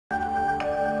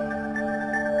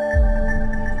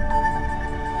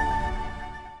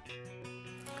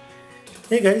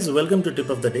Hey guys, welcome to Tip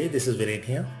of the Day. This is Viren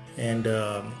here, and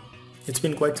it's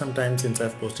been quite some time since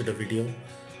I've posted a video.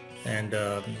 And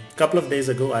a couple of days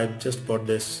ago I just bought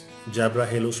this Jabra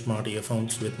Halo Smart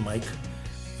earphones with mic.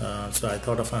 So I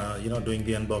thought of doing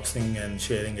the unboxing and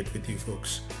sharing it with you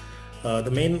folks. The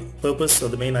main purpose or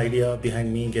the main idea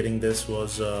behind me getting this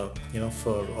was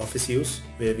for office use,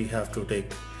 where we have to take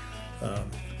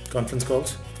conference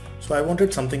calls. So I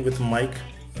wanted something with mic.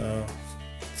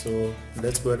 So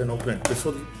let's go ahead and open it.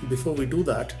 Before we do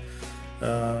that,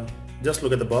 just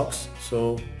look at the box.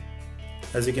 So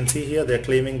as you can see here, they're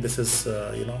claiming this is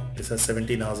this has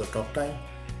 17 hours of talk time.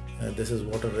 This is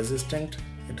water resistant.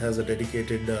 It has a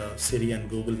dedicated Siri and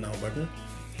Google Now button.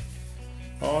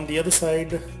 On the other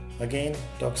side, again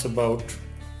talks about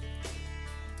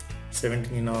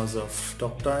 17 hours of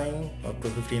talk time, up to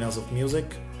 15 hours of music,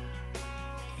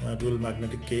 dual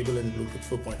magnetic cable and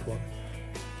Bluetooth 4.1.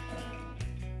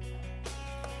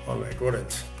 Alright, what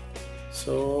else?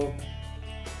 So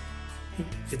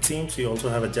it seems we also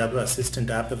have a Jabra Assistant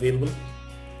app available,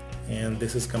 and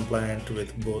this is compliant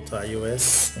with both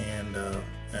iOS and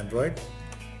Android.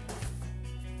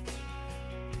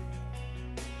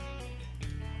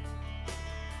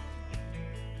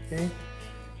 Okay,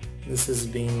 this is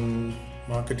being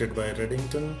marketed by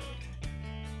Reddington.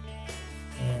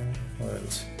 And what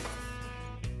else?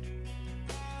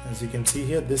 As you can see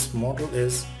here, this model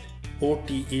is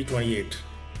OTE28.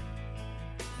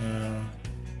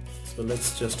 So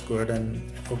let's just go ahead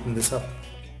and open this up.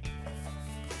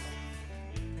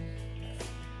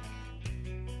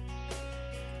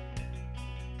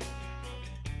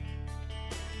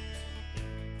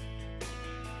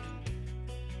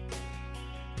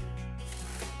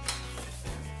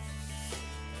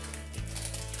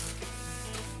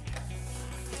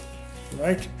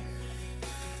 Right,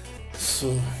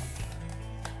 so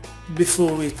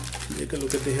before we take a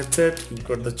look at the headset, we've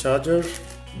got the charger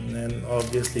and then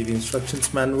obviously the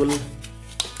instructions manual. And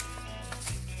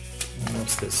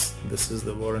what's this? This is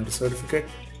the warranty certificate.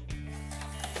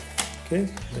 Okay,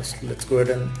 let's go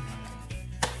ahead and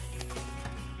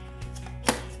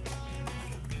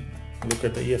look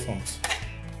at the earphones.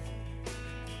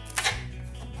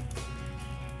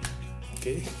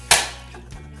 Okay.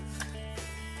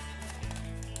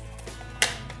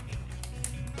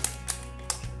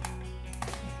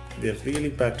 They have really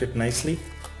packed it nicely.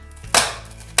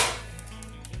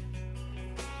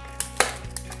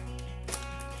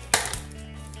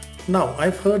 Now,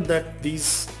 I've heard that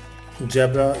these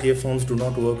Jabra earphones do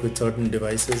not work with certain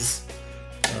devices,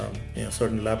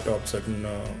 certain laptops, certain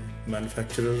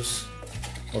manufacturers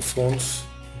of phones.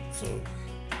 So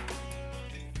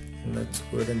let's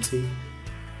go ahead and see.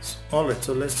 Alright,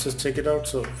 so let's just check it out.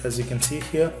 So as you can see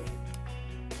here,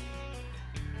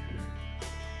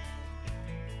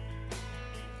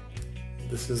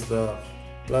 this is the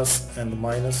plus and the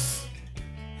minus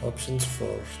options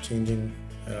for changing,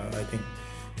 I think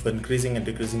for increasing and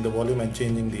decreasing the volume and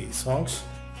changing the songs.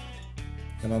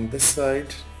 And on this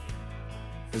side,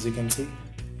 as you can see,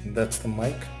 that's the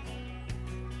mic.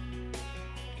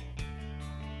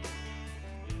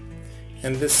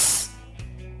 And this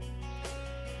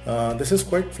is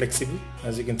quite flexible,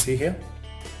 as you can see here.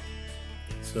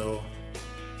 So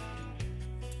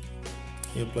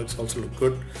earplugs also look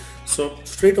good. So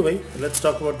straight away, let's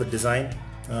talk about the design.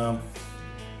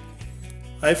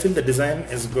 I feel the design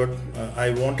is good. I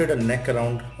wanted a neck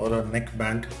around or a neck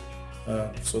band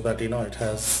so that it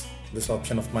has this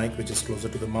option of mic which is closer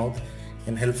to the mouth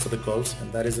and help for the calls,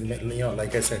 and that is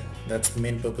like I said, that's the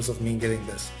main purpose of me getting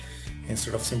this,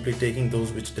 instead of simply taking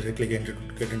those which directly get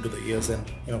into the ears and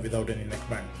without any neck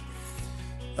band.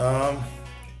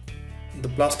 The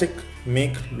plastic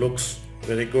make looks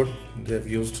very good. They've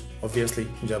used, obviously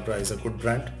Jabra is a good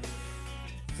brand.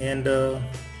 And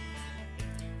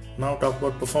now talk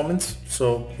about performance.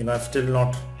 So I've still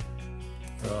not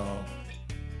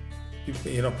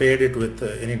paired it with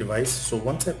any device. So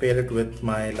once I pair it with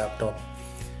my laptop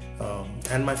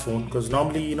and my phone, because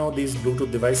normally these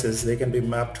Bluetooth devices, they can be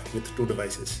mapped with two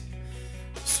devices.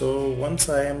 So once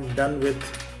I am done with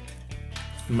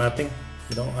mapping,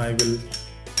 I will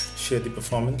share the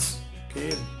performance.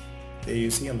 Okay, there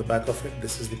you see on the back of it,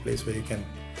 this is the place where you can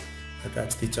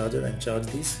attach the charger and charge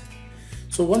these.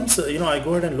 So once I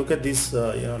go ahead and look at this,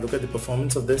 look at the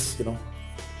performance of this,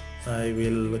 I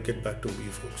will get back to you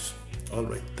folks. All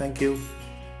right, thank you.